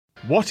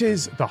What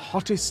is the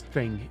hottest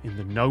thing in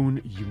the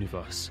known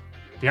universe?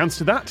 The answer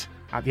to that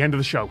at the end of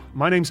the show.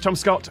 My name's Tom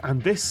Scott,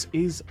 and this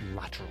is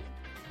Lateral.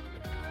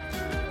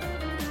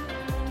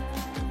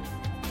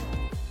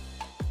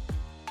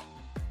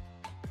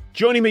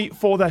 Joining me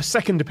for their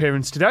second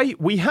appearance today,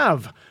 we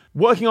have,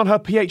 working on her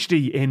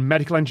PhD in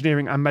medical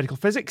engineering and medical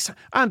physics,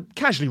 and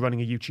casually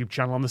running a YouTube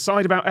channel on the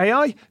side about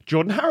AI,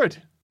 Jordan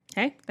Harrod.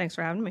 Hey, thanks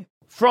for having me.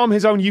 From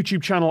his own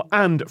YouTube channel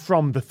and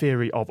from The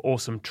Theory of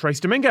Awesome, Trace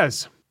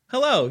Dominguez.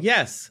 Hello,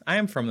 yes, I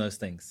am from those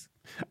things.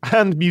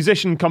 And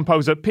musician,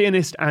 composer,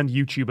 pianist, and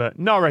YouTuber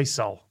Nare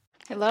Sol.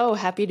 Hello,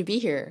 happy to be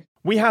here.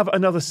 We have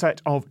another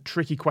set of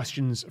tricky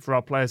questions for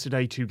our players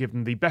today to give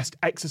them the best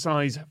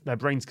exercise their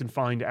brains can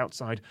find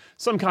outside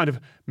some kind of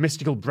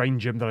mystical brain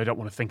gym that I don't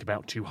want to think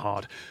about too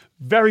hard.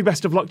 Very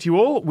best of luck to you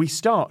all. We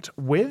start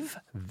with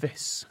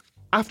this.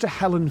 After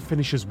Helen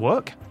finishes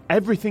work,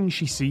 everything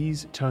she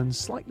sees turns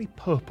slightly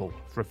purple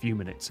for a few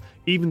minutes,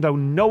 even though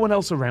no one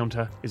else around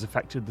her is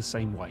affected the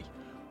same way.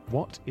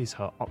 What is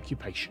her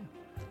occupation?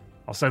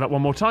 I'll say that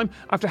one more time.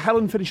 After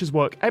Helen finishes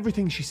work,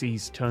 everything she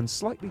sees turns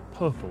slightly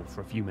purple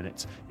for a few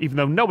minutes, even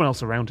though no one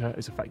else around her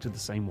is affected the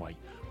same way.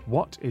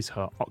 What is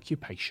her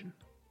occupation?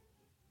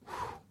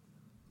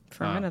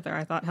 For a minute there,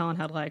 I thought Helen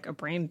had like a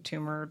brain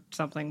tumor or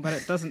something, but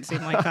it doesn't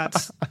seem like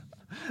that's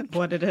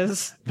what it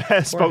is.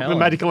 There spoke the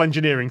medical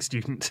engineering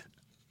student.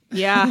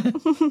 Yeah.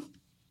 I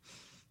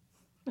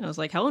was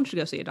like, Helen should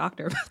go see a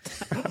doctor about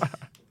that.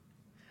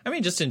 I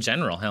mean, just in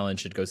general, Helen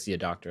should go see a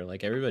doctor.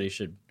 Like, everybody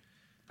should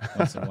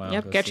once in a while.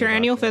 Yep, get your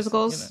annual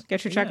physicals,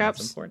 get your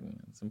checkups. It's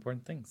important. It's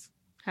important things.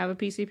 Have a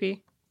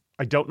PCP.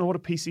 I don't know what a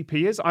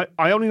PCP is.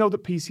 I only know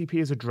that PCP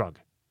is a drug.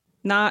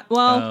 Not,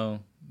 well, Oh,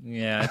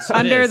 yeah. It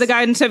under is. the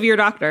guidance of your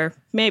doctor,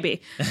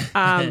 maybe.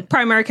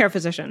 Primary care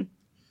physician,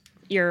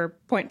 your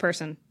point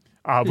person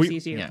who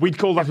sees you. We'd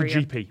call that a every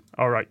year. GP.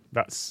 All right,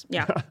 that's...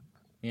 Yeah.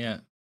 Yeah.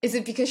 Is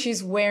it because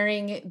she's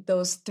wearing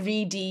those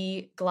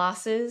 3D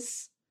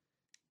glasses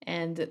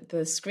and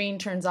the screen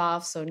turns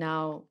off, so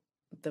now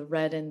the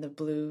red and the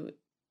blue,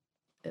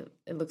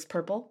 it looks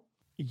purple?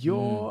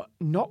 You're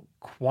not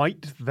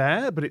quite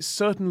there, but it's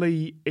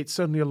certainly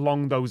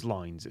along those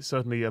lines. It's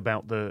certainly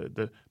about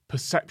the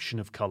perception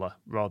of colour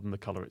rather than the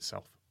colour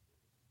itself.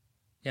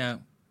 Yeah.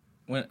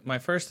 When my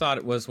first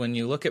thought was when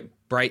you look at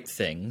bright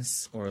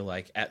things, or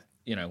like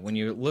when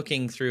you're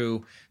looking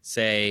through,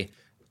 say,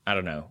 I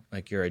don't know,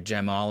 like you're a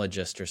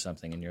gemologist or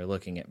something, and you're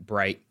looking at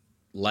bright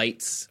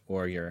lights,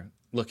 or you're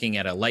looking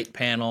at a light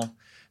panel,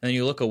 and then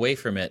you look away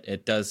from it,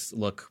 it does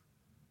look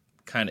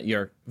kind of,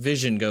 your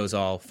vision goes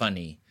all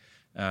funny.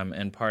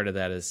 And part of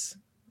that is,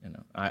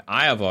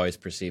 I have always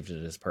perceived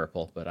it as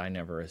purple, but I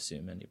never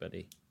assume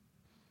anybody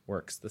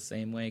works the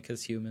same way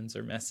because humans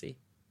are messy.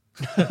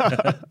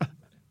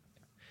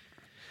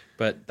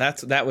 But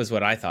that was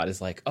what I thought,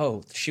 is like,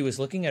 oh, she was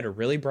looking at a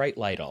really bright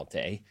light all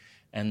day,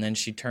 and then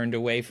she turned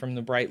away from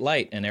the bright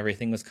light, and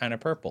everything was kind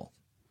of purple.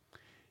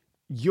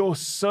 You're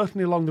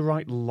certainly along the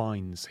right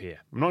lines here.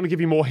 I'm not going to give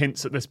you more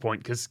hints at this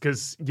point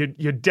because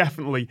you're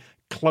definitely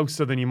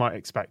closer than you might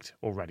expect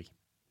already.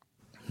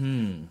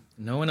 No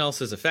one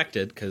else is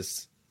affected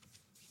because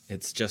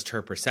it's just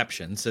her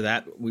perception. So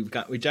that we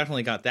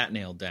definitely got that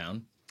nailed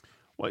down.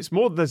 Well, it's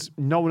more there's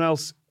no one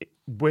else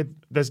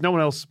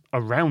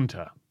around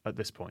her at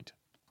this point.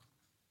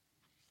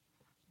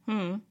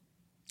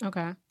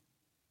 Okay.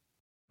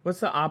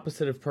 What's the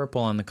opposite of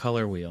purple on the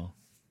color wheel?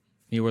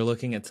 You were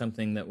looking at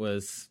something that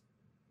was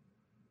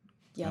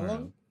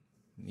Yellow?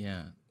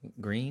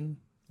 Green?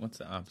 What's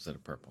the opposite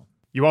of purple?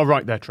 You are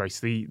right there, Trace.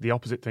 The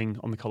opposite thing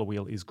on the colour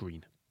wheel is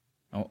green.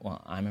 Oh,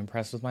 well, I'm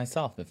impressed with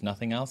myself. If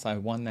nothing else, I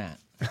won that.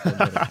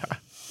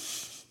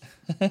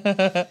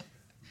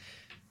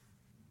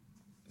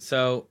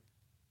 So,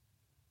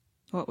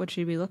 What would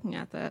she be looking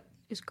at that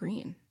is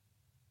green?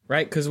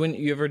 right? Because when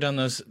you ever done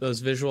those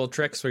visual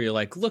tricks where you're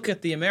like, look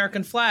at the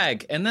American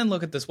flag, and then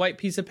look at this white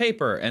piece of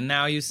paper, and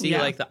now you see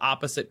like the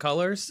opposite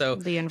colors. So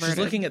The inverted, she's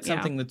looking at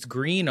something that's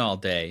green all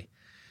day,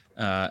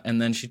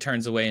 and then she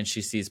turns away and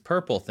she sees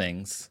purple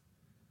things.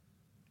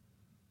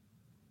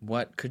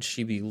 What could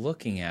she be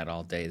looking at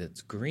all day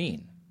that's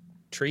green?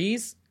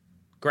 Trees?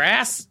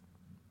 Grass?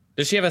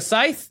 Does she have a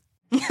scythe?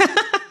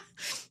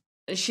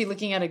 Is she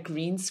looking at a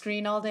green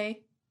screen all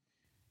day?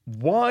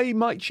 Why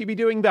might she be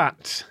doing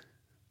that?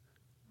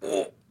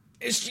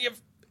 Is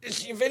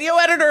she a video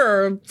editor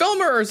or a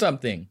filmer or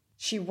something?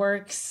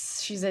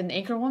 She's an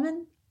anchor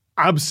woman?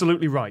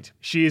 Absolutely right.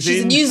 She's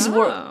a news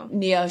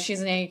yeah,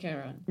 she's an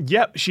anchor.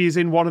 Yep, she is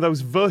in one of those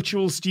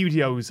virtual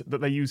studios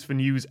that they use for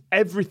news.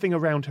 Everything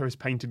around her is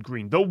painted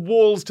green. The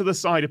walls to the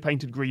side are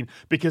painted green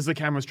because the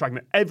camera's tracking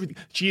it. Everything.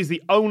 She is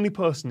the only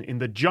person in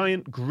the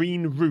giant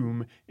green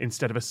room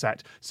instead of a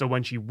set. So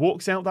when she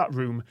walks out that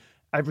room,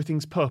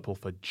 everything's purple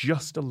for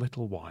just a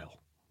little while.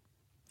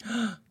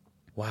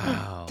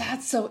 Wow.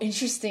 That's so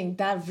interesting.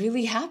 That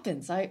really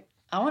happens. I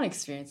want to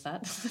experience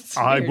that. That's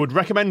I weird. would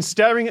recommend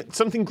staring at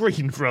something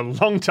green for a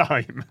long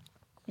time.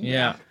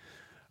 Yeah.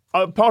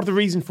 Part of the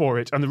reason for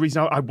it, and the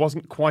reason I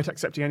wasn't quite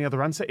accepting any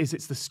other answer, is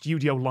it's the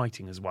studio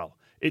lighting as well.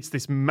 It's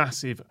this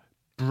massive,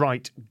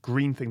 bright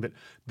green thing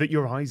that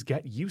your eyes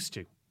get used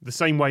to. The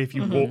same way if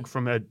you walk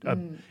from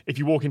if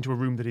you walk into a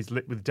room that is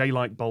lit with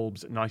daylight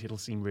bulbs at night, it'll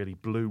seem really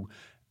blue.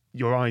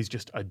 Your eyes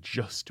just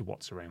adjust to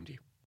what's around you.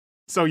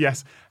 So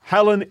yes,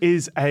 Helen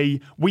is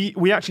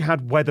we actually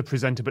had weather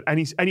presenter, but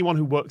anyone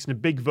who works in a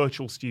big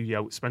virtual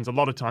studio spends a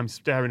lot of time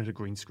staring at a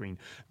green screen.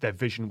 Their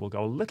vision will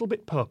go a little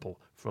bit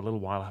purple for a little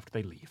while after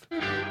they leave.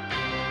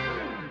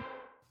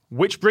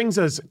 Which brings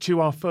us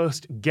to our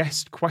first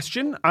guest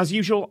question. As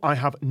usual, I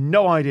have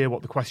no idea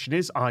what the question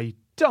is. I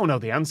don't know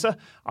the answer.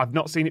 I've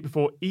not seen it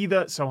before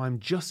either, so I'm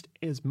just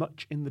as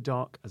much in the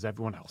dark as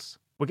everyone else.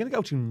 We're going to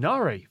go to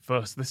Nare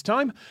first this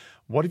time.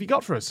 What have you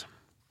got for us?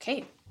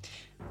 Okay.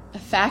 A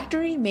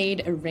factory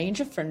made a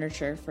range of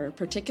furniture for a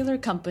particular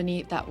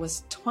company that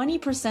was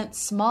 20%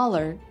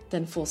 smaller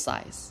than full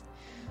size.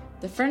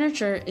 The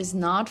furniture is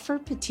not for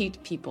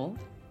petite people,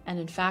 and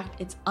in fact,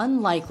 it's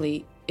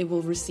unlikely it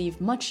will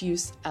receive much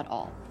use at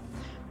all.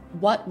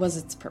 What was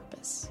its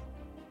purpose?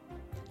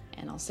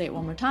 And I'll say it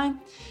one more time.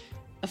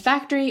 A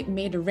factory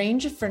made a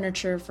range of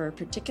furniture for a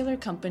particular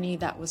company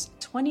that was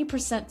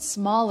 20%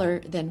 smaller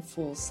than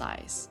full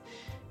size.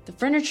 The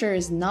furniture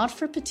is not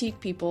for petite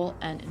people,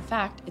 and in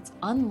fact, it's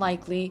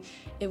unlikely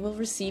it will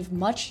receive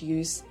much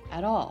use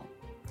at all.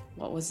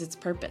 What was its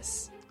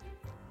purpose?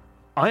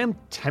 I am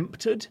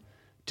tempted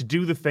to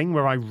do the thing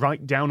where I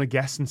write down a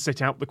guess and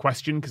sit out the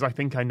question because I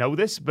think I know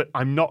this, but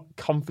I'm not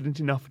confident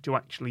enough to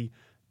actually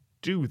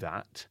do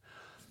that.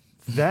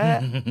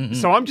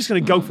 So I'm just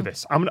going to go for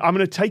this. I'm going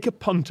to take a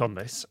punt on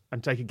this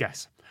and take a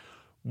guess,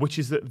 which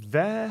is that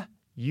there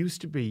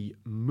used to be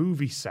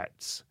movie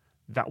sets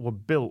that were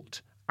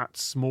built at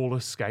smaller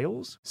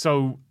scales.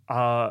 So,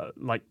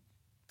 like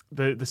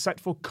the set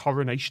for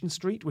Coronation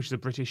Street, which is a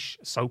British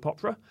soap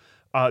opera,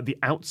 the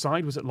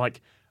outside was at like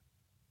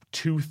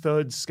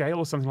 2/3 scale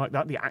or something like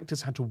that. The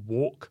actors had to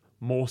walk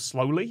more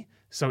slowly,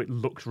 so it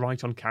looked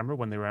right on camera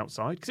when they were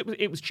outside because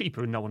it was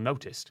cheaper and no one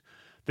noticed.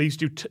 They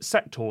used to do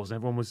set tours and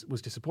everyone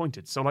was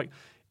disappointed. So, like,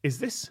 is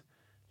this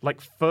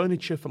like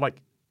furniture for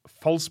like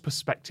false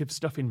perspective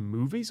stuff in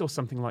movies or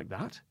something like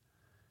that?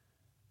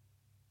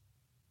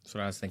 That's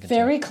what I was thinking.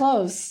 Very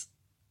close.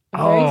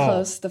 Very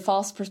close. The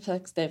false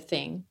perspective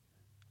thing.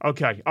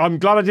 Okay. I'm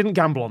glad I didn't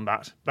gamble on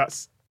that.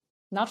 That's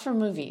not for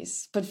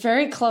movies, but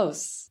very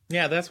close.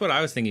 Yeah, that's what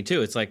I was thinking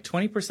too. It's like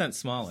 20%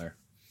 smaller.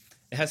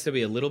 It has to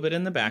be a little bit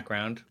in the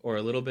background or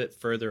a little bit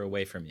further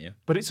away from you.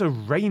 But it's a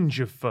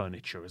range of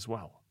furniture as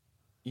well.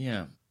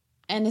 Yeah.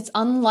 And it's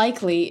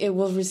unlikely it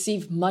will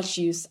receive much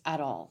use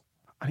at all.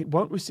 And it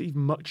won't receive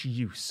much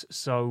use.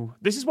 So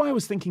this is why I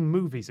was thinking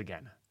movies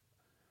again.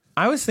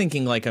 I was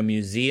thinking like a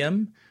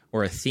museum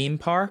or a theme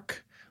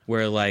park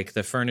where like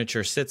the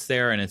furniture sits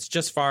there and it's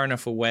just far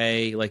enough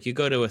away. Like you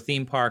go to a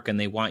theme park and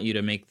they want you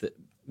to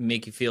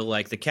make you feel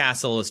like the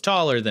castle is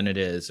taller than it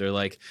is, or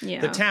like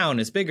the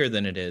town is bigger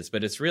than it is.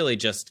 But it's really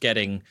just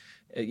getting,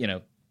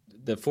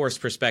 the forced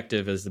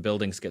perspective as the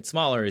buildings get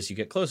smaller as you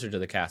get closer to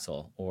the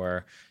castle.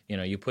 Or,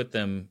 you put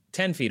them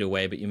 10 feet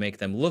away, but you make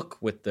them look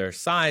with their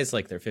size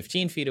like they're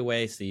 15 feet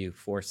away. So you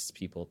force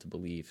people to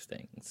believe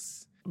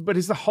things. But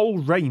is the whole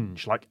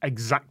range like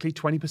exactly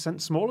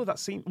 20% smaller? That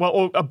seems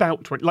or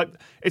about 20. Like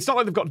it's not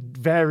like they've got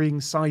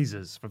varying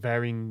sizes for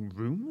varying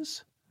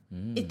rooms.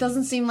 It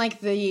doesn't seem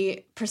like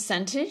the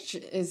percentage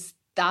is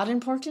that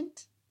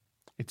important.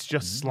 It's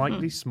just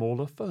slightly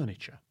smaller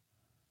furniture.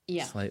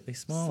 Yeah, slightly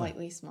smaller.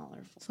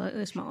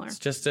 Slightly smaller. It's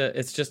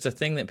just a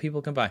thing that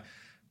people can buy.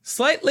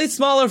 Slightly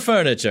smaller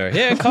furniture.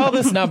 Here, call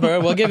this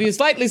number. We'll give you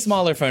slightly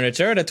smaller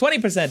furniture at a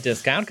 20%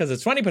 discount because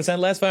it's 20%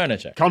 less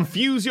furniture.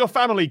 Confuse your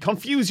family.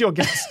 Confuse your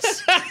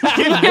guests.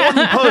 Give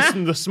one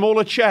person the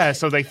smaller chair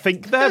so they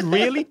think they're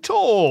really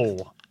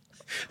tall.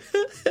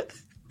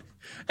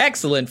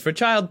 Excellent for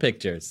child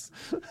pictures.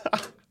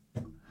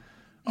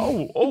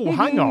 Oh,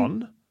 hang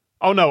on.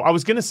 Oh no, I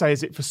was going to say,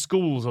 is it for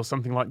schools or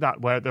something like that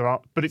where there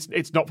are, but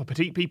it's not for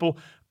petite people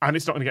and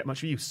it's not going to get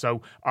much use.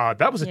 So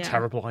that was a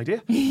terrible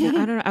idea. Yeah,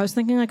 I don't know. I was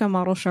thinking like a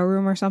model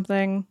showroom or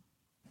something.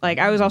 Like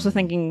I was also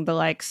thinking the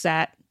like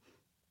set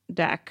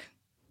deck,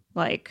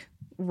 like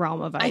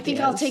realm of ideas. I think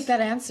I'll take that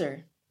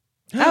answer.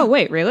 Oh,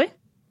 wait, really?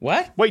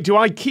 What? Wait, do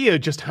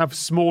IKEA just have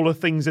smaller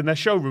things in their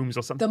showrooms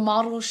or something? The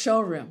model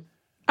showroom.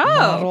 Oh.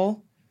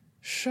 Model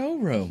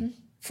showroom.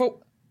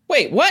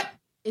 Wait, what?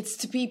 It's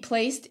to be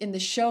placed in the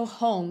show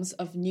homes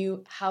of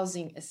new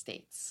housing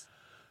estates.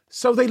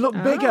 So they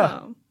look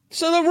bigger.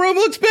 So the room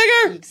looks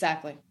bigger?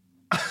 Exactly.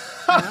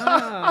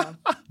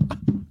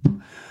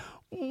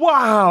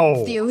 Wow.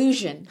 It's the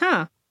illusion.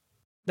 Huh.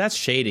 That's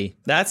shady.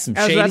 That's some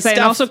I was shady about to say, stuff.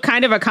 and also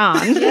kind of a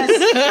con.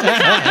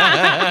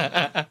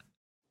 Yes.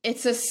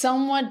 It's a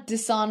somewhat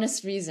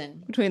dishonest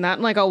reason. Between that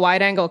and like a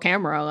wide angle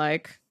camera,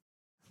 like.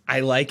 I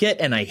like it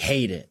and I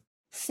hate it.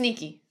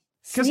 Sneaky.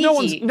 Because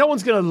no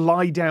one's going to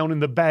lie down in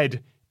the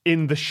bed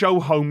in the show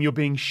home you're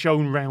being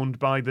shown round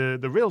by the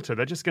realtor.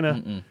 They're just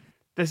going to...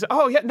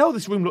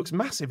 This room looks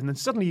massive, and then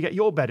suddenly you get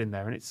your bed in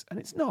there, and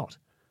it's not.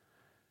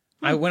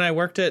 When I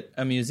worked at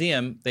a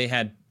museum, they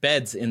had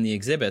beds in the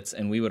exhibits,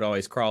 and we would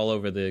always crawl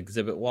over the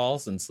exhibit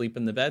walls and sleep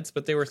in the beds,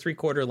 but they were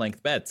 3/4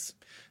 length beds.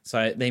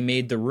 So they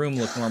made the room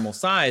look normal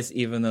size,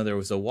 even though there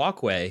was a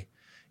walkway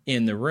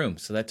in the room.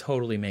 So that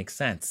totally makes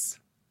sense.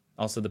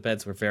 Also, the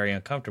beds were very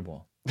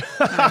uncomfortable.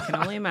 I can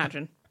only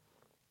imagine.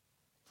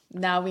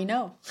 Now we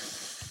know.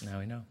 Now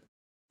we know.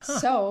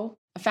 So,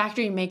 a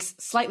factory makes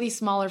slightly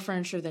smaller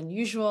furniture than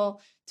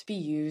usual to be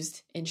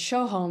used in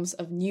show homes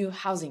of new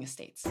housing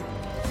estates.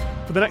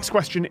 For the next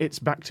question, it's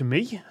back to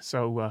me.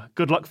 So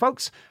good luck,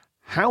 folks.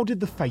 How did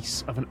the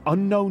face of an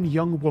unknown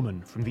young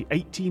woman from the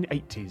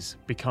 1880s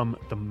become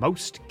the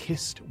most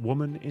kissed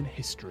woman in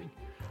history?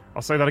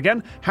 I'll say that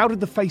again. How did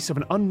the face of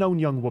an unknown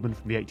young woman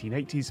from the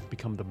 1880s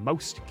become the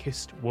most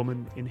kissed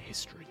woman in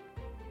history?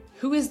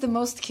 Who is the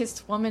most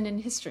kissed woman in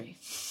history?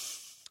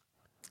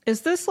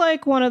 Is this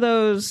like one of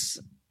those,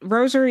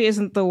 rosary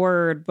isn't the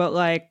word, but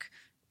like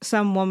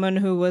some woman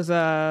who was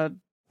a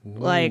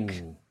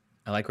like Ooh,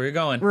 I like where you're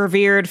going.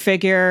 revered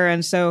figure,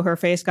 and so her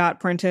face got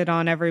printed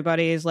on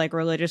everybody's like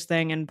religious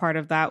thing, and part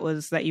of that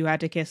was that you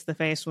had to kiss the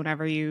face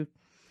whenever you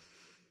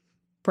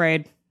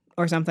prayed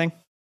or something?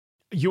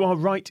 You are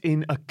right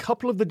in a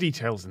couple of the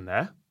details in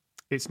there.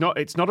 It's not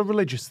a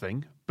religious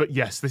thing, but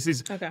yes, this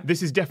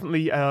is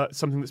definitely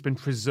something that's been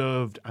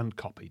preserved and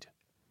copied.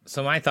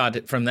 So my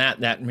thought from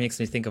that makes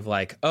me think of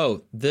like,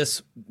 oh,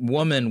 this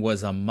woman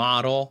was a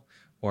model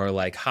or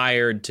like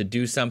hired to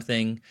do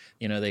something.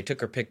 You know, they took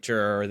her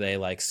picture or they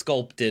like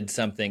sculpted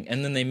something,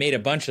 and then they made a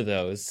bunch of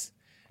those.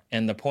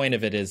 And the point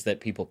of it is that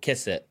people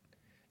kiss it,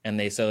 and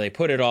they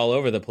put it all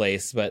over the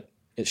place. But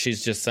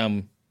she's just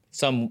some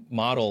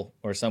model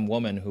or some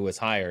woman who was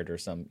hired, or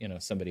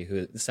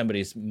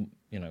somebody's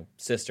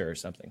sister or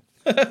something.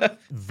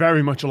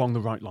 Very much along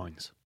the right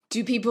lines.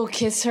 Do people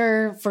kiss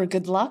her for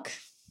good luck?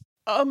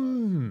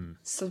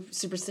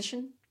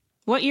 Superstition?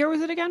 What year was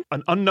it again?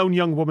 An unknown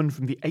young woman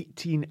from the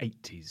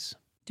 1880s.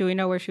 Do we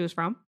know where she was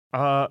from?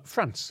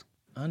 France.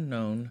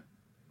 Unknown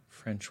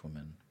French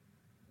woman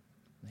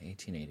in the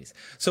 1880s.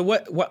 So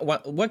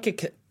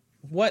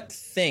what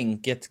thing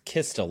gets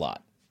kissed a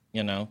lot?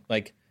 You know,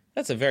 like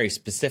that's a very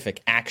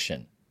specific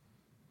action.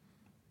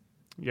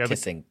 Yeah,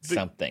 kissing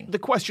something. The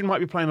question might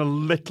be playing a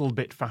little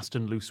bit fast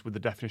and loose with the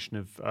definition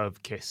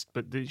of kissed,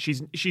 but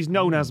she's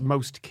known as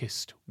most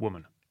kissed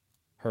woman.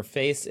 Her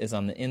face is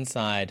on the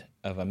inside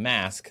of a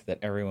mask that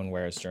everyone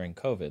wears during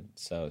COVID,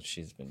 so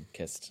she's been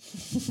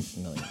kissed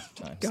millions of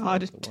times.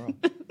 God.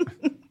 throughout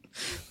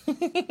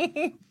the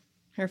world.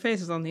 Her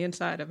face is on the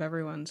inside of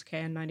everyone's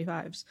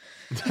KN95s.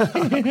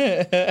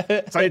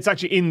 So it's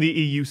actually in the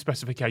EU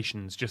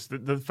specifications. Just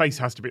the face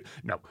has to be.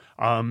 No,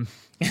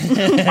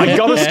 I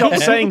gotta stop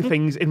saying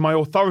things in my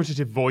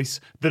authoritative voice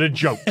that are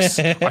jokes.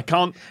 I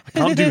can't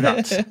do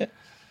that.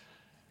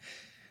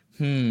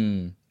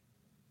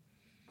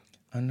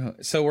 Oh no!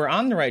 So we're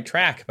on the right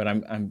track, but I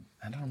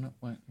don't know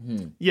what.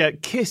 Yeah,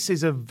 kiss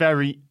is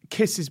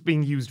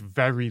being used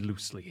very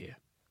loosely here.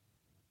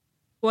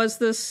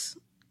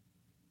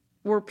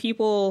 Were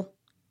people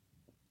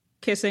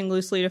kissing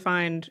loosely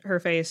defined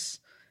her face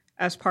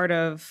as part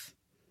of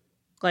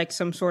like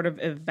some sort of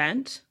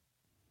event?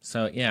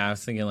 So yeah, I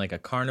was thinking like a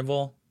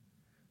carnival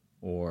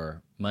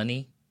or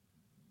money.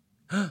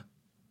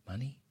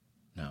 Money?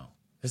 No.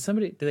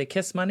 Do they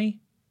kiss money?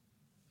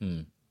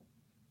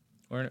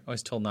 We're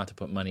always told not to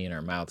put money in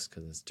our mouths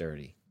because it's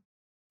dirty.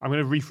 I'm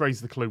going to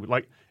rephrase the clue.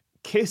 Like,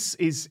 kiss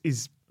is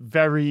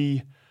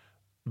very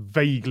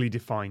vaguely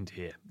defined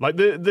here. Like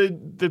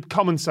the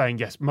common saying,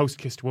 yes, most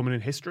kissed woman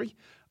in history.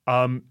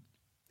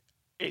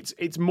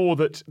 It's more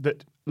that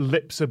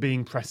lips are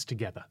being pressed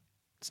together.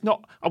 It's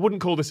not. I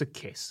wouldn't call this a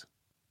kiss.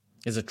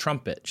 Is a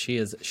trumpet. She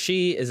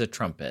is a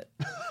trumpet.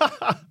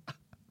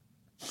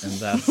 And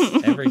thus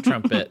every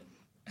trumpet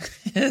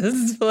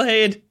is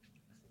played.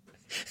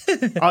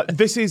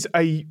 This is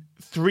a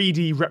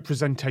 3D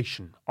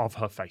representation of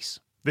her face.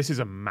 This is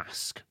a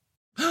mask.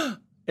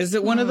 Is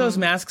it one of those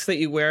masks that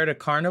you wear at a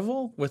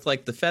carnival with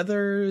like the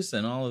feathers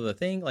and all of the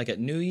thing, like at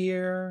New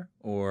Year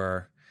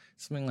or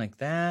something like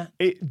that?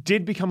 It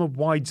did become a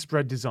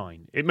widespread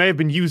design. It may have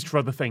been used for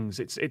other things.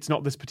 It's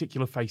not this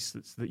particular face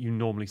that you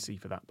normally see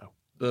for that, though.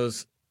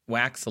 Those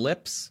wax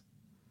lips.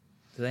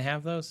 Do they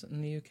have those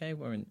in the UK?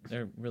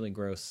 They're really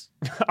gross.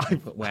 You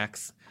put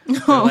wax.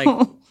 They're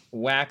like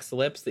wax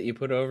lips that you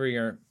put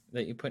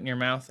in your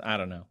mouth. I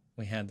don't know.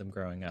 We had them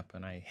growing up,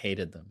 and I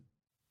hated them.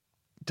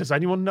 Does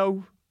anyone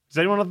know? Does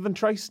anyone other than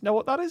Trace know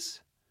what that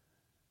is?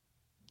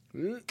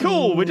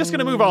 Cool. We're just going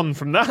to move on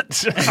from that.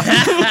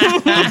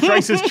 From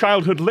Trace's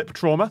childhood lip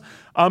trauma.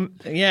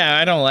 Yeah,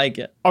 I don't like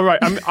it. All right,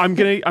 I'm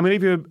going to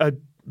give you a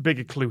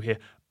bigger clue here.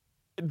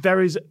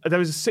 There is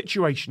a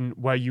situation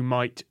where you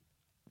might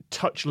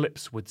touch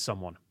lips with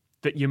someone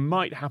that you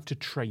might have to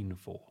train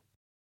for.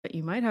 That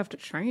you might have to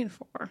train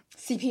for.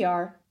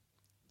 CPR.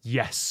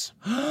 Yes.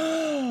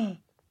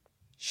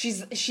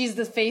 She's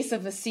the face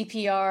of a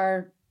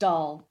CPR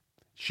doll.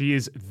 She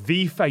is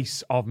the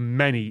face of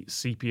many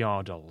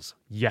CPR dolls.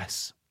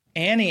 Yes.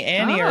 Annie,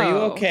 are you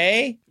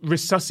okay?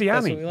 Resusciani.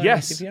 That's what we learned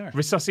Yes. in CPR.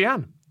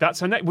 Resuscian. That's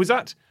her name. Was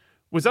that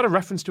Was that a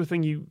reference to a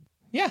thing you...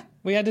 Yeah,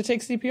 we had to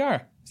take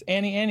CPR. It's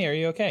Annie, are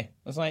you okay?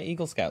 That's my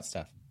Eagle Scout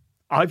stuff.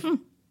 I've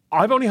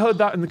only heard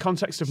that in the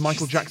context of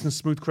Michael Jackson's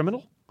Smooth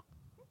Criminal.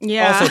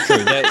 Yeah. Also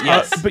true.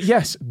 Yes. But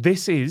yes,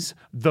 this is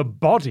the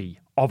body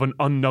of an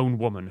unknown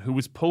woman who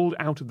was pulled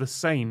out of the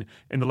Seine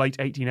in the late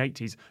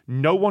 1880s.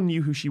 No one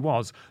knew who she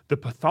was. The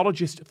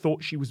pathologist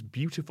thought she was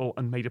beautiful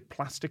and made a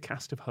plaster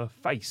cast of her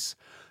face.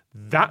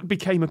 That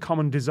became a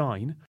common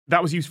design.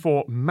 That was used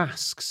for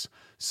masks.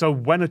 So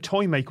when a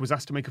toy maker was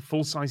asked to make a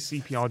full-size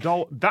CPR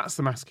doll, that's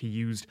the mask he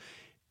used.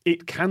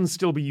 It can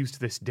still be used to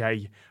this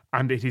day,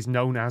 and it is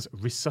known as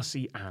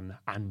Resusci Anne,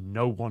 and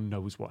no one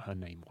knows what her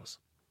name was.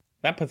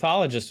 That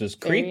pathologist was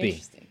Very creepy.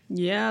 interesting.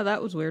 Yeah,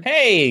 that was weird.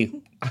 Hey,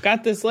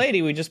 got this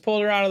lady. We just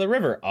pulled her out of the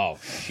river. Oh,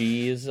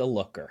 she's a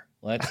looker.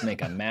 Let's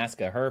make a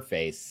mask of her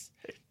face.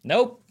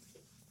 Nope.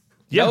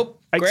 Yeah,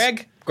 Nope.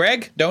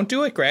 Greg, don't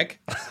do it, Greg.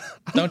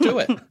 Don't do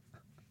it.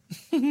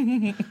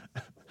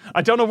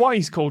 I don't know why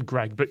he's called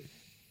Greg, but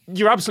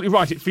you're absolutely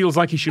right. It feels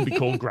like he should be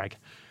called Greg.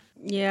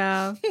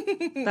 Yeah,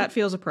 that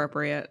feels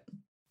appropriate.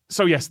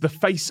 So yes, the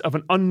face of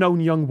an unknown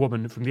young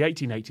woman from the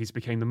 1880s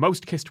became the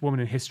most kissed woman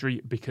in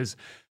history because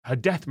her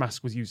death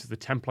mask was used as the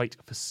template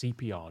for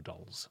CPR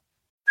dolls.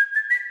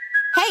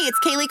 Hey, it's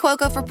Kaylee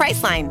Cuoco for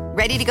Priceline.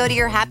 Ready to go to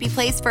your happy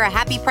place for a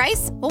happy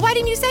price? Well, why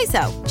didn't you say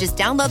so? Just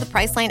download the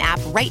Priceline app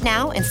right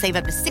now and save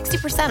up to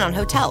 60% on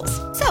hotels.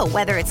 So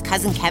whether it's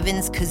Cousin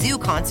Kevin's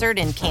Kazoo Concert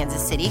in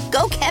Kansas City,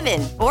 go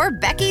Kevin, or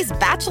Becky's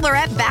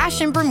Bachelorette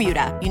Bash in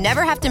Bermuda, you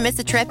never have to miss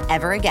a trip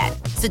ever again.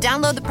 So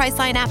download the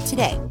Priceline app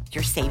today.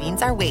 Your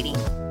savings are waiting.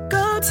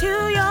 Go to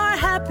your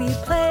happy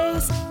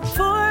place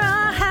for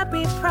a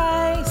happy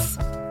price.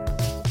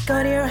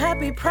 Go to your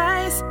happy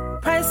price,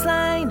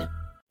 Priceline.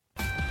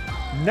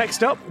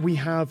 Next up, we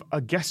have a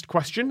guest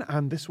question,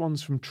 and this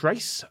one's from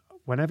Trace.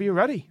 Whenever you're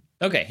ready.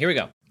 Okay, here we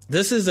go.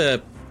 This is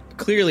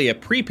clearly a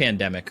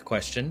pre-pandemic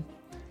question.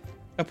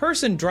 A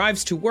person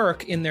drives to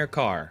work in their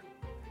car.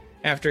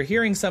 After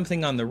hearing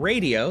something on the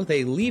radio,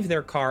 they leave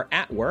their car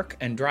at work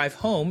and drive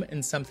home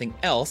in something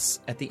else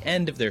at the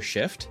end of their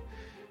shift.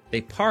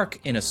 They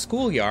park in a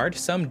schoolyard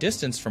some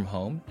distance from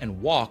home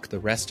and walk the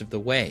rest of the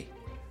way.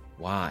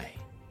 Why?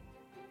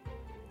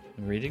 Let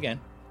me read it again.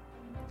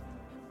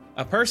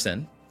 A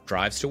person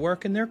drives to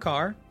work in their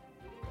car.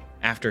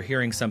 After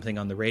hearing something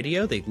on the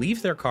radio, they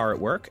leave their car at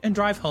work and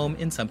drive home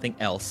in something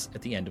else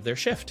at the end of their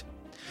shift.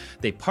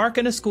 They park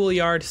in a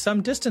schoolyard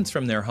some distance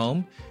from their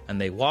home,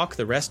 and they walk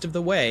the rest of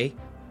the way.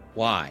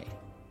 Why?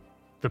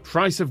 The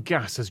price of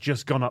gas has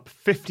just gone up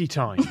 50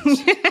 times.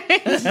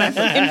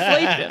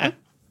 Inflation.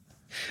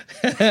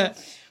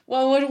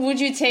 Well, what would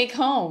you take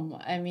home?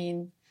 I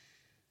mean,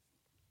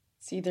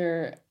 it's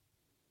either...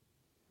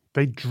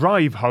 They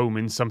drive home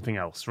in something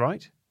else,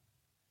 right?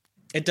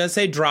 It does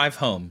say drive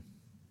home.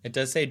 It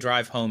does say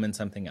drive home in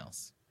something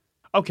else.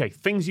 Okay,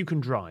 things you can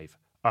drive.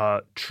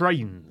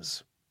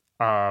 Trains.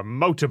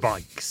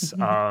 Motorbikes.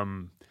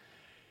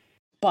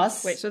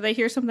 bus. Wait, so they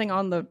hear something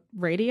on the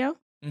radio?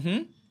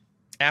 Mm-hmm.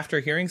 After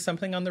hearing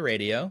something on the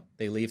radio,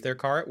 they leave their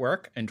car at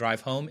work and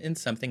drive home in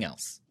something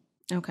else.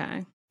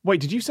 Okay. Wait,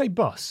 did you say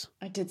bus?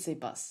 I did say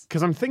bus.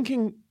 Because I'm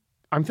thinking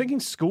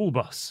school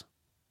bus.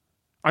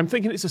 I'm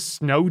thinking it's a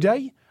snow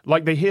day.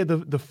 Like they hear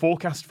the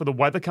forecast for the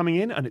weather coming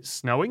in and it's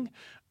snowing.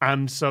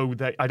 And so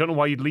I don't know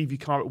why you'd leave your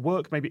car at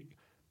work. Maybe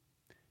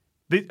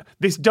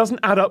this doesn't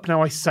add up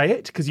now I say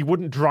it because you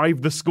wouldn't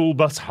drive the school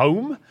bus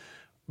home.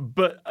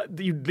 But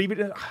you'd leave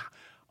it.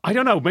 I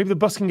don't know. Maybe the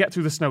bus can get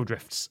through the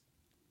snowdrifts.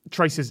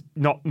 Trace is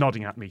not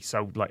nodding at me.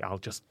 So I'll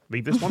just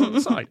leave this one on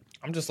the side.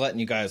 I'm just letting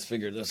you guys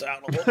figure this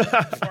out a little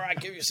bit before I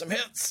give you some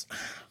hints.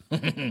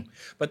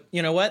 But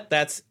you know what?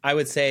 I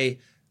would say,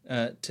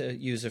 to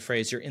use a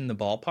phrase, you're in the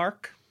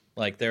ballpark.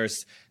 Like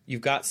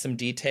you've got some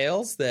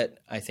details that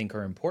I think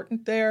are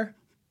important there.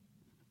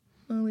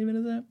 I'll leave it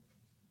at that.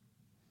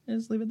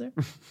 Just leave it there.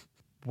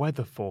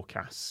 Weather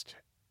forecast.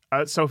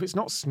 So if it's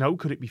not snow,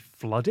 could it be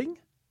flooding?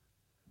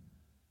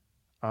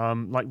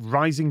 Like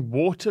rising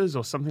waters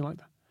or something like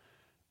that?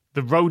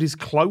 The road is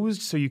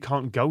closed, so you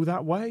can't go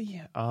that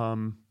way?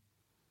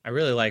 I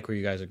really like where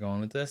you guys are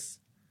going with this.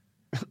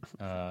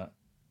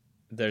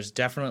 There's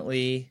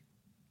definitely,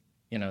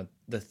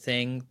 the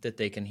thing that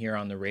they can hear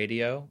on the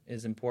radio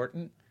is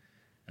important.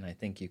 And I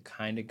think you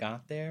kind of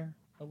got there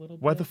a little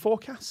bit. Weather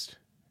forecast?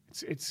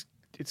 It's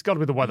got to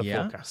be the weather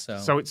forecast.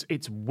 So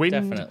it's wind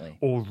definitely.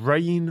 Or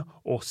rain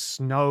or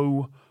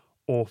snow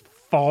or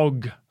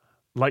fog.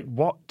 Like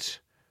what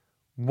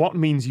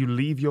means you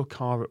leave your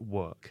car at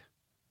work?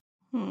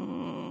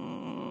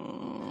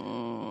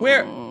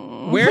 Where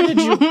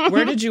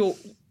did you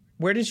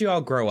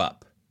all grow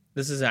up?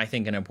 This is, I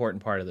think, an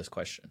important part of this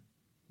question.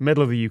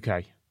 Middle of the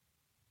UK.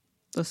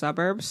 The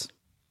suburbs?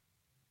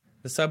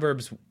 The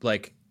suburbs,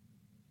 what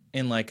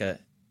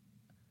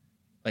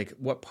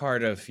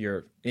part of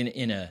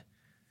in a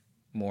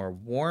more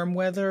warm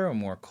weather or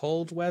more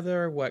cold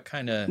weather? What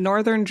kind of...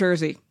 Northern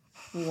Jersey.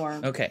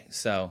 Warm. Okay,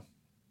 so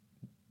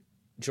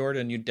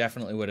Jordan, you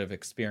definitely would have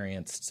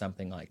experienced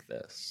something like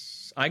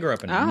this. I grew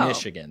up in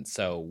Michigan,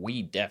 so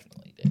we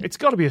definitely did. It's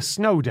got to be a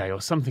snow day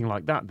or something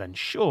like that then,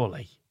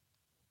 surely.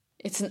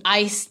 It's an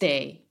ice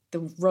day. The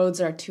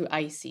roads are too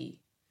icy.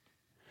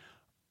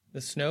 The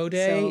snow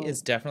day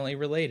is definitely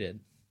related.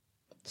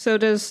 So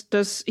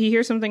does he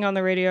hear something on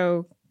the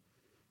radio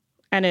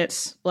and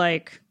it's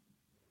like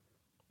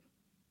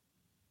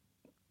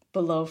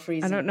below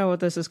freezing? I don't know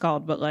what this is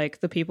called, but like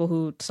the people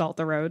who salt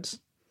the roads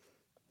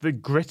The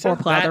gritter? or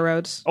plow the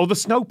roads. Oh, the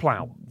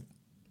snowplow.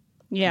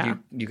 Yeah.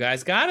 You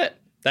guys got it.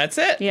 That's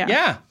it.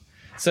 Yeah.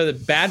 So the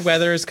bad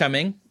weather is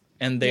coming,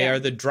 and they are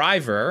the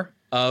driver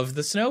of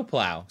the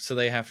snowplow. So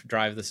they have to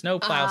drive the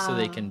snowplow so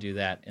they can do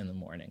that in the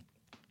morning.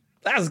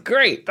 That's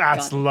great.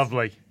 That's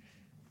lovely.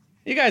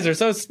 You guys are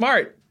so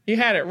smart. You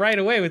had it right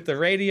away with the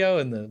radio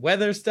and the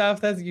weather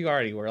stuff. You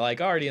already were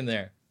already in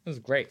there. It was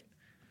great.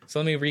 So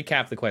let me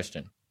recap the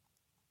question.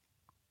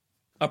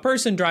 A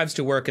person drives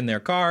to work in their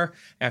car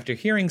after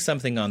hearing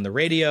something on the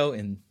radio.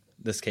 In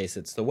this case,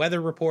 it's the weather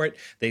report.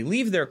 They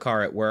leave their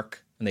car at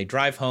work and they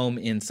drive home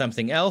in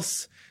something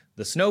else,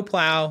 the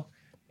snowplow,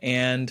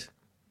 and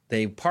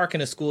they park in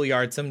a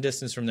schoolyard some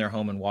distance from their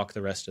home and walk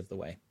the rest of the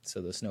way.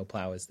 So the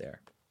snowplow is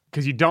there.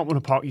 Because you don't want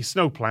to park your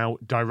snowplow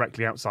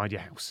directly outside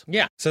your house.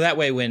 Yeah. So that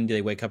way, when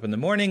they wake up in the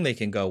morning, they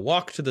can go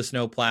walk to the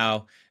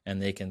snowplow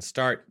and they can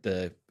start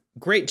the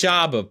great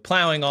job of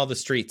plowing all the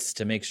streets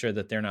to make sure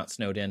that they're not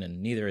snowed in,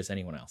 and neither is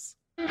anyone else.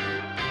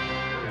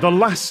 The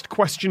last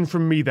question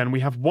from me then. We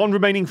have one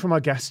remaining from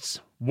our guests,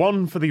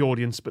 one for the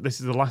audience, but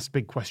this is the last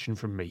big question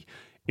from me.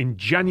 In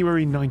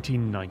January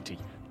 1990,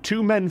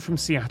 two men from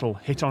Seattle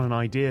hit on an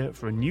idea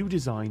for a new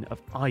design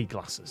of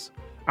eyeglasses.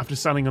 After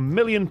selling 1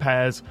 million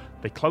pairs,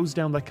 they closed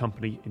down their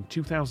company in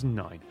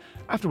 2009,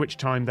 after which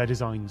time their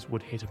designs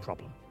would hit a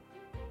problem.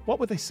 What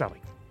were they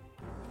selling?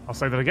 I'll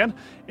say that again.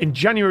 In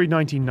January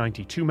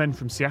 1990, two men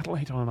from Seattle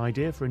hit on an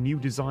idea for a new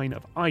design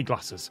of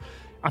eyeglasses.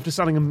 After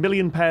selling 1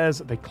 million pairs,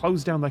 they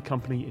closed down their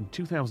company in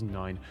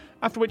 2009,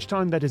 after which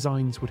time their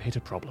designs would hit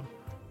a problem.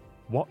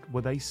 What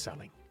were they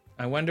selling?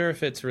 I wonder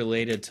if it's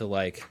related to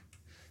like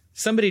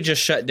somebody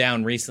just shut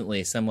down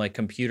recently, some like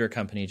computer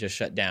company just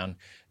shut down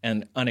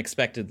and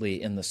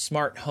unexpectedly in the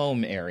smart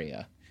home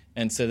area.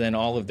 And so then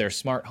all of their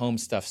smart home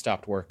stuff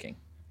stopped working.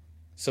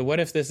 So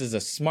what if this is a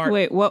smart...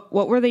 Wait, what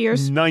were the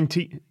years?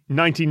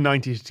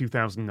 1990 to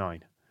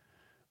 2009.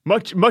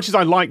 Much as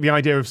I like the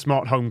idea of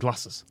smart home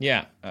glasses.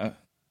 Yeah.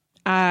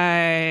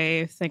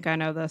 I think I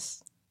know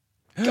this.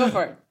 Go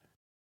for it.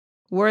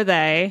 Were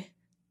they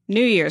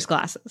New Year's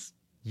glasses?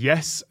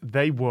 Yes,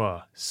 they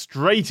were.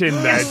 Straight in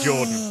there,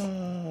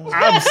 Jordan.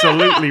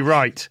 Absolutely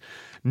right.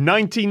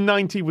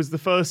 1990 was the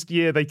first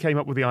year they came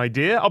up with the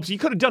idea. Obviously, you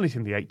could have done it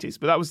in the 80s,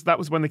 but that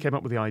was when they came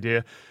up with the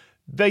idea.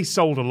 They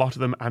sold a lot of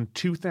them, and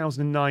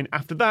 2009,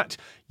 after that,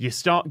 you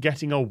start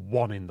getting a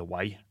one in the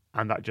way,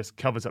 and that just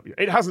covers up.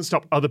 It hasn't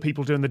stopped other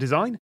people doing the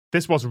design.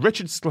 This was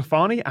Richard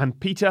Sclafani and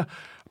Peter,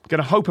 I'm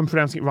going to hope I'm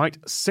pronouncing it right,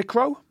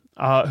 Sikro,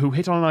 who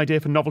hit on an idea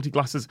for novelty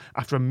glasses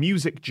after a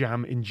music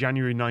jam in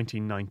January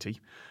 1990.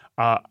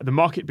 The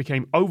market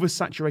became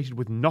oversaturated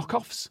with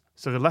knockoffs,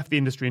 so they left the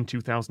industry in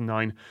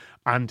 2009,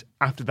 and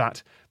after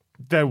that,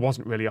 there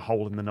wasn't really a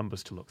hole in the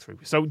numbers to look through.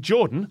 So,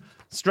 Jordan,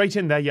 straight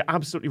in there, you're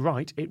absolutely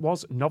right. It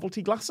was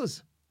novelty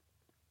glasses.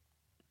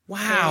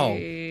 Wow.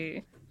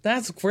 Hey.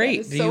 That's great.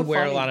 That is Do so you wear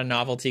funny. a lot of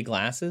novelty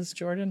glasses,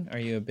 Jordan? Are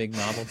you a big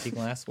novelty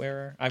glass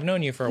wearer? I've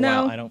known you for a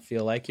No. while. I don't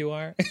feel like you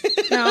are.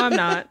 No, I'm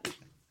not.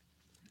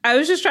 I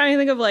was just trying to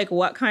think of like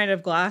what kind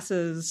of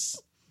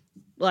glasses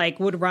like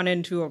would run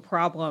into a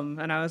problem,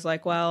 and I was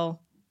like,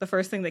 well, the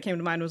first thing that came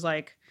to mind was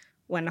like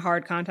when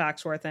hard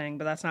contacts were a thing,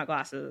 but that's not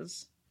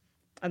glasses.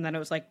 And then it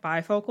was like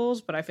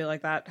bifocals, but I feel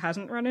like that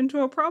hasn't run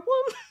into a problem.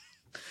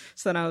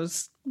 So then I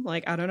was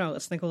like, I don't know,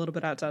 let's think a little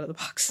bit outside of the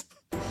box.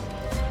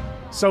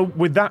 So,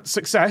 with that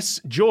success,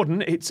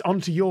 Jordan, it's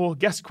on to your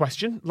guest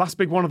question. Last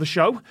big one of the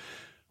show.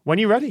 When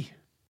are you ready?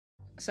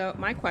 So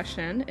my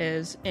question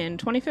is, in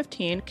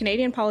 2015,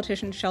 Canadian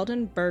politician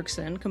Sheldon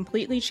Bergson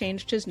completely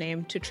changed his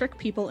name to trick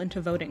people into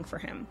voting for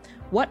him.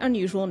 What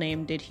unusual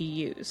name did he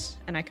use?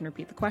 And I can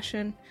repeat the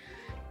question.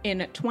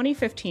 In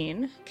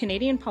 2015,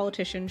 Canadian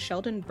politician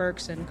Sheldon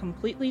Bergson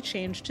completely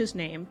changed his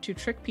name to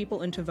trick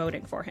people into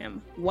voting for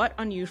him. What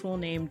unusual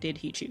name did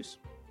he choose?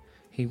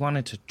 He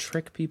wanted to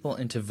trick people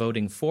into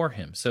voting for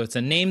him. So it's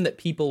a name that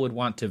people would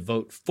want to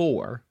vote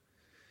for.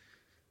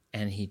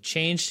 And he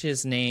changed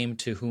his name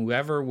to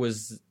whoever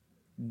was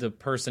the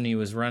person he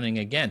was running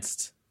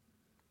against.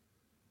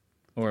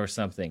 Or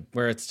something.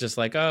 Where it's just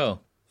like,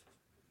 oh.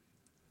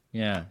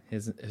 Yeah,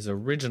 his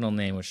original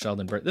name was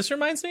Sheldon Bergson. This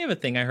reminds me of a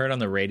thing I heard on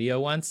the radio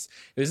once.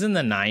 It was in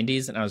the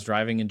 90s, and I was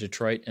driving in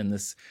Detroit, and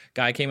this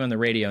guy came on the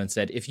radio and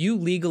said, if you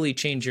legally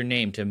change your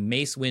name to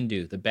Mace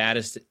Windu, the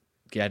baddest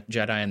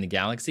Jedi in the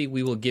galaxy,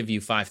 we will give you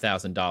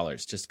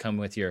 $5,000. Just come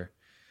with your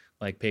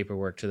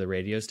paperwork to the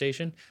radio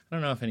station. I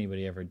don't know if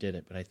anybody ever did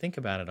it, but I think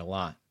about it a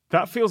lot.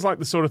 That feels like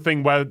the sort of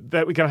thing where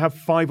we're going to have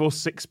 5 or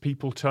 6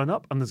 people turn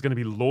up, and there's going to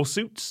be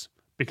lawsuits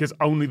because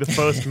only the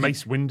first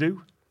Mace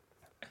Windu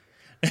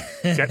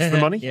gets the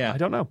money. Yeah. I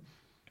don't know.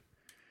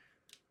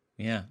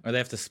 Yeah, or they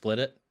have to split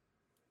it.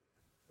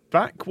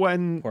 Back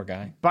when Poor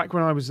guy. Back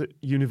when I was at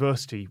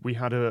university, we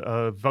had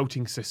a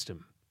voting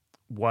system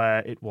where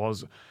it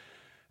was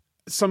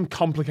some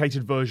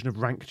complicated version of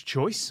ranked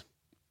choice.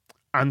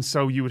 And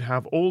so you would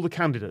have all the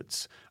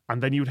candidates,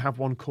 and then you would have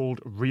one called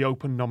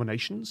reopen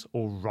nominations,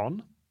 or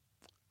RON.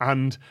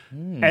 And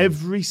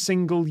every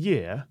single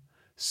year,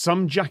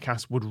 some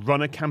jackass would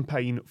run a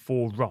campaign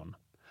for Ron.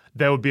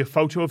 There would be a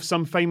photo of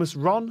some famous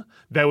Ron.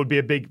 There would be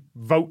a big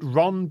vote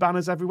Ron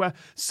banners everywhere.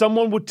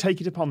 Someone would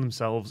take it upon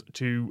themselves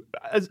to,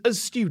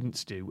 as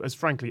students do, as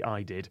frankly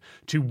I did,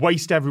 to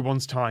waste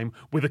everyone's time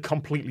with a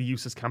completely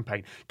useless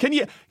campaign. Can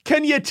you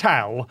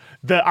tell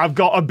that I've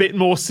got a bit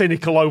more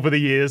cynical over the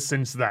years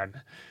since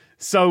then?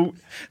 So,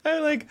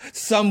 I'm like,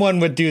 someone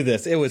would do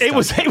this. It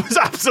was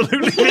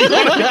absolutely me.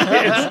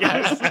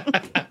 Yes.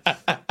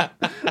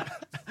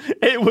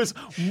 It was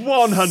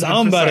 100%.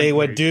 Somebody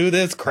would do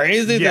this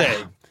crazy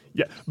thing.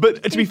 Yeah,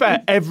 but to be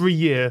fair, every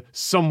year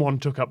someone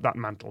took up that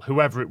mantle,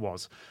 whoever it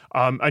was.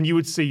 And you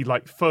would see,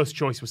 like, first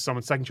choice was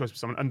someone, second choice was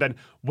someone, and then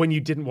when you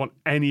didn't want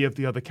any of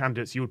the other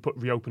candidates, you would put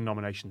reopen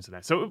nominations in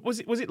there. So was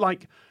it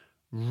like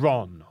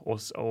Ron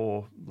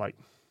or like...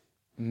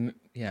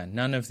 Yeah,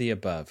 none of the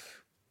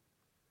above.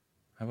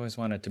 I've always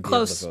wanted to be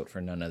Close. able to vote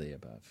for none of the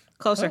above.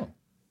 Closer.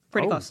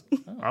 Pretty close.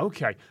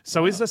 Okay,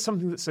 so is there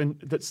something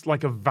that's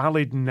like a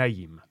valid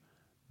name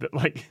that,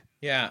 like...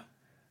 Yeah.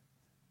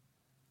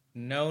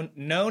 No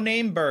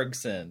name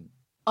Bergson.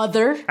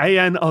 Other,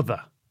 AN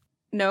other?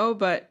 No,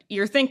 but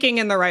you're thinking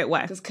in the right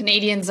way. because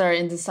Canadians are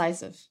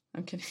indecisive.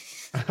 I'm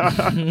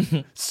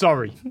kidding.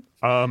 Sorry.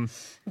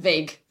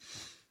 Vague.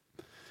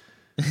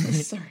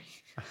 Sorry.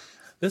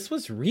 This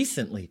was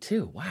recently,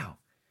 too. Wow.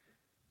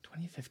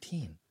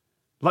 2015.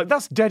 Like,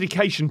 that's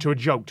dedication to a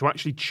joke, to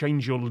actually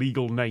change your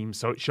legal name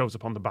so it shows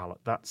up on the ballot.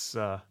 That's...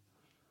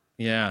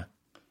 Yeah.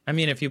 I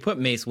mean, if you put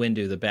Mace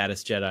Windu, the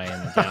baddest Jedi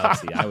in the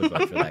galaxy, I would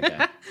vote for that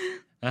guy.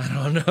 I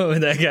don't know who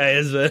that guy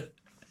is, but...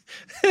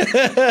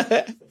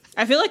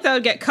 I feel like that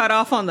would get cut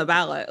off on the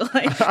ballot.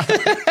 Like,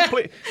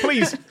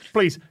 please,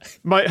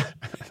 my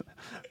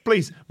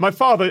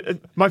father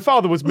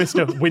was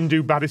Mr.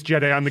 Windu, baddest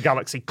Jedi in the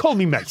galaxy. Call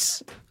me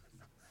Mace.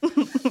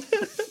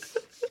 It's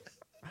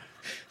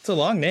a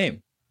long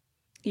name.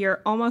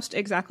 you're almost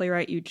exactly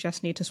right. You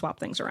just need to swap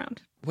things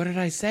around. What did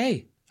I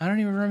say? I don't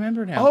even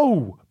remember now.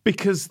 Oh,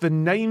 because the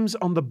names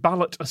on the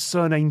ballot are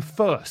surname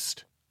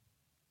first.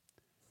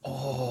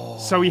 Oh.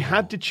 So he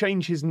had to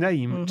change his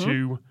name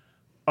to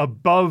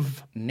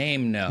above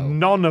Name no.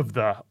 none of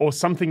the, or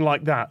something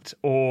like that,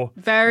 or...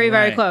 Very,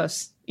 very Right.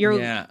 close. You're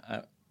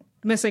Yeah.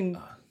 missing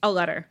a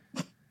letter.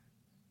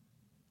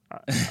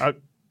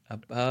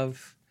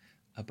 Above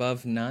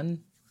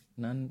none?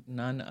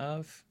 None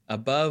of?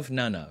 Above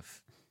none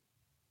of.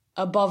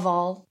 Above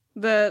all.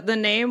 The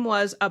name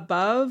was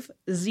above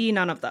Z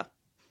none of the.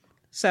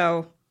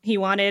 So he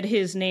wanted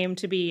his name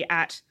to be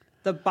at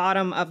the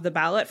bottom of the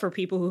ballot for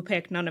people who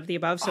pick none of the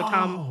above. So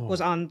Tom was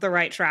on the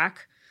right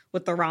track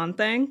with the Ron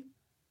thing.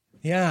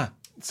 Yeah.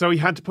 So he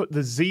had to put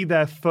the Z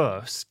there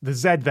first. The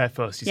Z there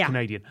first. He's Yeah.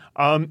 Canadian.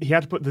 He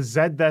had to put the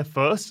Z there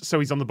first, so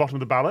he's on the bottom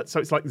of the ballot. So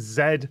it's like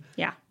Z.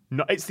 Yeah.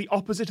 No, it's the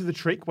opposite of the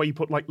trick where you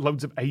put like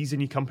loads of A's in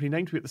your company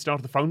name to be at the start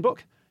of the phone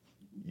book.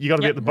 You got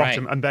to be at the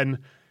bottom, Right. and then,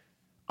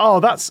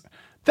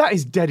 that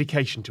is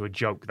dedication to a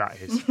joke. That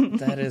is.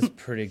 That is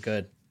pretty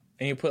good.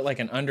 And you put like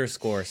an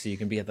underscore so you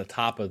can be at the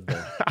top of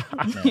the...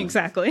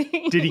 Exactly.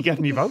 Did he get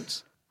any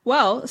votes?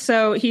 Well,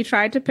 so he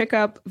tried to pick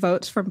up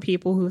votes from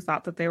people who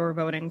thought that they were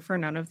voting for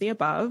none of the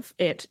above.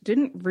 It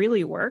didn't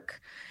really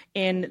work.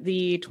 In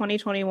the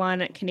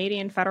 2021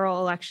 Canadian federal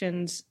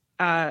elections,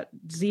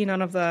 Z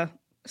none of the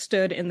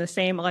stood in the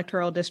same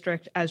electoral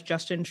district as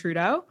Justin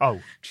Trudeau. Oh.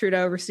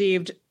 Trudeau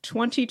received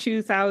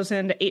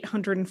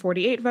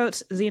 22,848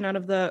 votes. Z none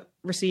of the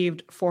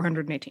received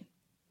 418.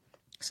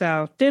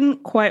 So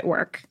didn't quite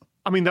work.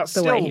 I mean, that's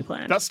The way he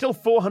planned. That's still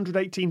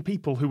 418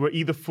 people who were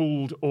either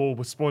fooled or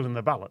were spoiling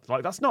their ballot.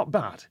 Like, that's not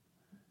bad.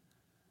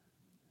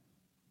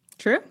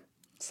 True?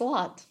 It's a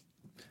lot.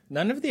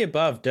 None of the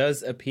above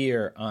does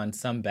appear on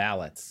some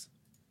ballots,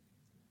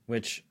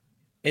 which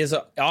is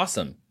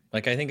awesome.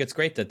 Like, I think it's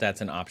great that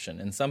that's an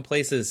option. In some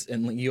places,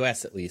 in the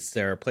U.S. at least,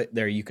 there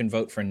you can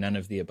vote for none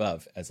of the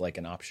above as like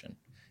an option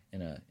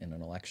in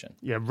an election.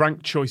 Yeah,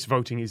 ranked choice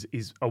voting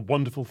is a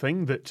wonderful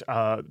thing that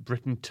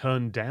Britain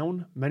turned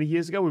down many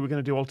years ago. We were going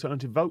to do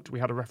alternative vote. We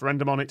had a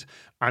referendum on it,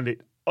 and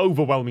it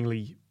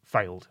overwhelmingly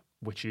failed,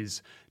 which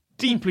is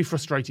deeply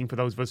frustrating for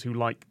those of us who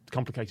like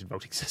complicated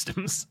voting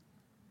systems.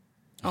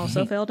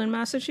 Also failed in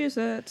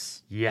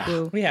Massachusetts. Yeah.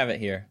 Boo. We have it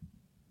here,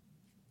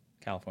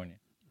 California.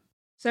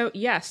 So,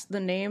 yes, the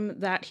name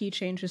that he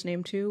changed his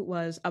name to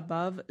was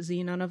Above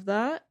Z None of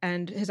the.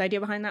 And his idea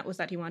behind that was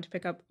that he wanted to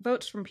pick up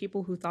votes from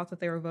people who thought that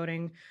they were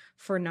voting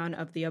for none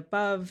of the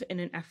above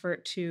in an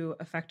effort to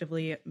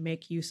effectively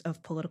make use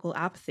of political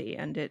apathy.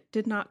 And it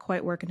did not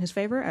quite work in his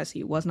favor as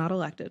he was not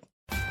elected.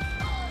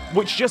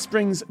 Which just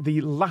brings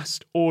the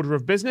last order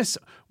of business,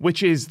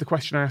 which is the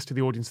question I asked to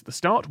the audience at the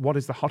start. What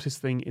is the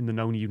hottest thing in the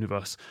known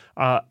universe?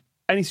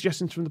 Any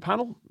suggestions from the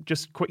panel?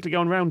 Just quickly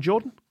going around,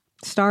 Jordan?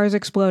 Stars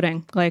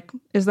exploding. Like,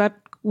 is that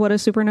what a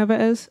supernova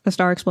is? A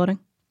star exploding?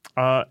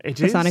 It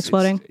The is. sun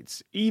exploding?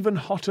 It's even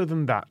hotter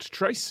than that.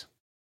 Trace?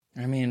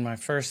 I mean, my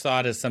first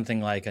thought is something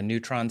like a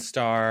neutron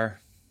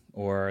star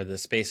or the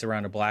space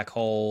around a black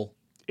hole.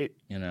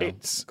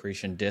 It's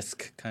Accretion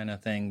disk kind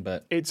of thing,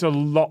 but it's a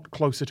lot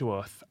closer to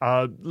Earth.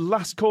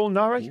 Last call,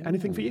 Nare.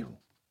 Anything for you?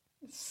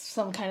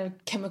 Some kind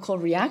of chemical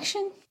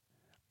reaction?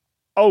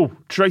 Oh,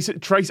 Trace!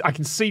 I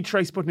can see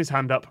Trace putting his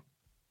hand up.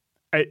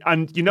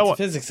 And you know it's what?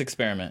 a physics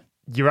experiment.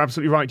 You're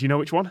absolutely right. Do you know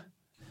which one?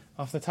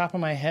 Off the top of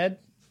my head,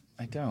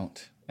 I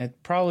don't.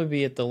 It'd probably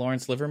be at the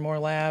Lawrence Livermore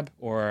Lab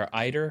or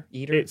ITER.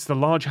 It's the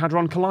Large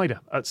Hadron Collider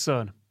at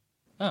CERN.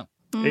 Oh.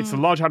 It's the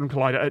Large Hadron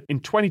Collider. In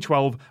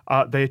 2012,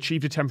 they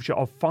achieved a temperature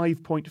of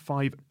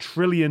 5.5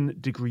 trillion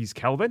degrees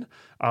Kelvin,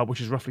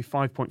 which is roughly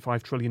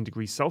 5.5 trillion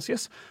degrees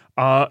Celsius,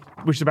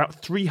 which is about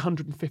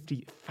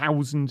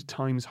 350,000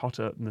 times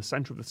hotter than the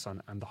center of the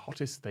sun and the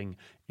hottest thing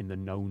in the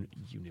known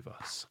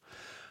universe.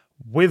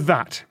 With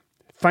that,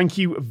 thank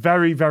you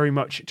very, very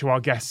much to our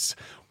guests.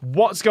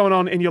 What's going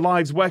on in your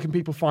lives? Where can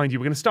people find you?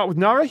 We're going to start with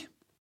Nare.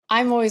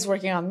 I'm always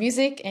working on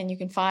music, and you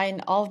can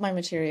find all of my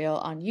material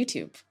on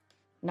YouTube.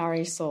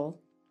 Nare Soul.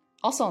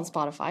 Also on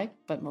Spotify,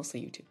 but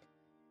mostly YouTube.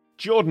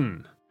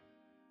 Jordan.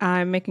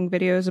 I'm making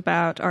videos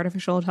about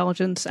artificial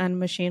intelligence and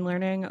machine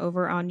learning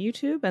over on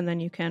YouTube, and then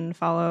you can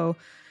follow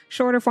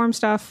shorter form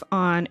stuff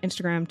on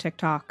Instagram,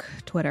 TikTok,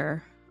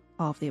 Twitter,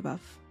 all of the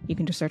above. You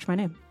can just search my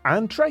name.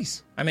 And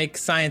Trace. I make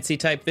science-y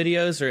type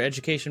videos or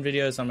education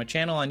videos on my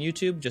channel on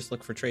YouTube. Just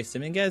look for Trace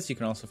Dominguez. You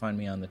can also find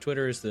me on the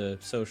Twitters, the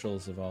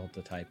socials of all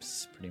the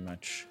types, pretty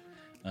much.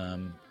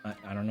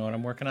 I don't know what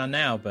I'm working on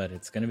now, but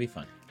it's going to be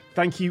fun.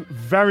 Thank you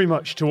very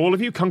much to all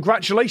of you.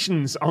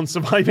 Congratulations on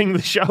surviving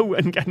the show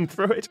and getting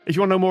through it. If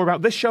you want to know more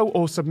about this show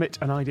or submit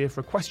an idea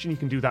for a question, you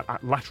can do that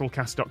at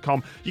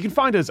lateralcast.com. You can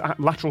find us at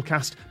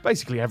Lateralcast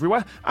basically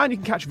everywhere, and you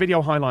can catch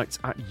video highlights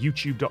at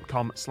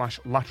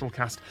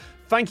youtube.com/lateralcast.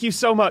 Thank you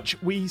so much.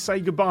 We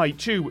say goodbye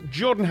to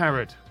Jordan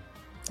Harrod.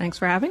 Thanks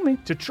for having me.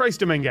 To Trace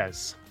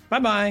Dominguez.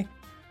 Bye-bye.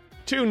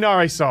 To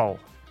Nare Soul.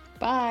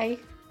 Bye.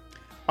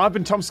 I've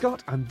been Tom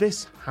Scott, and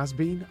this has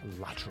been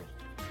Lateral.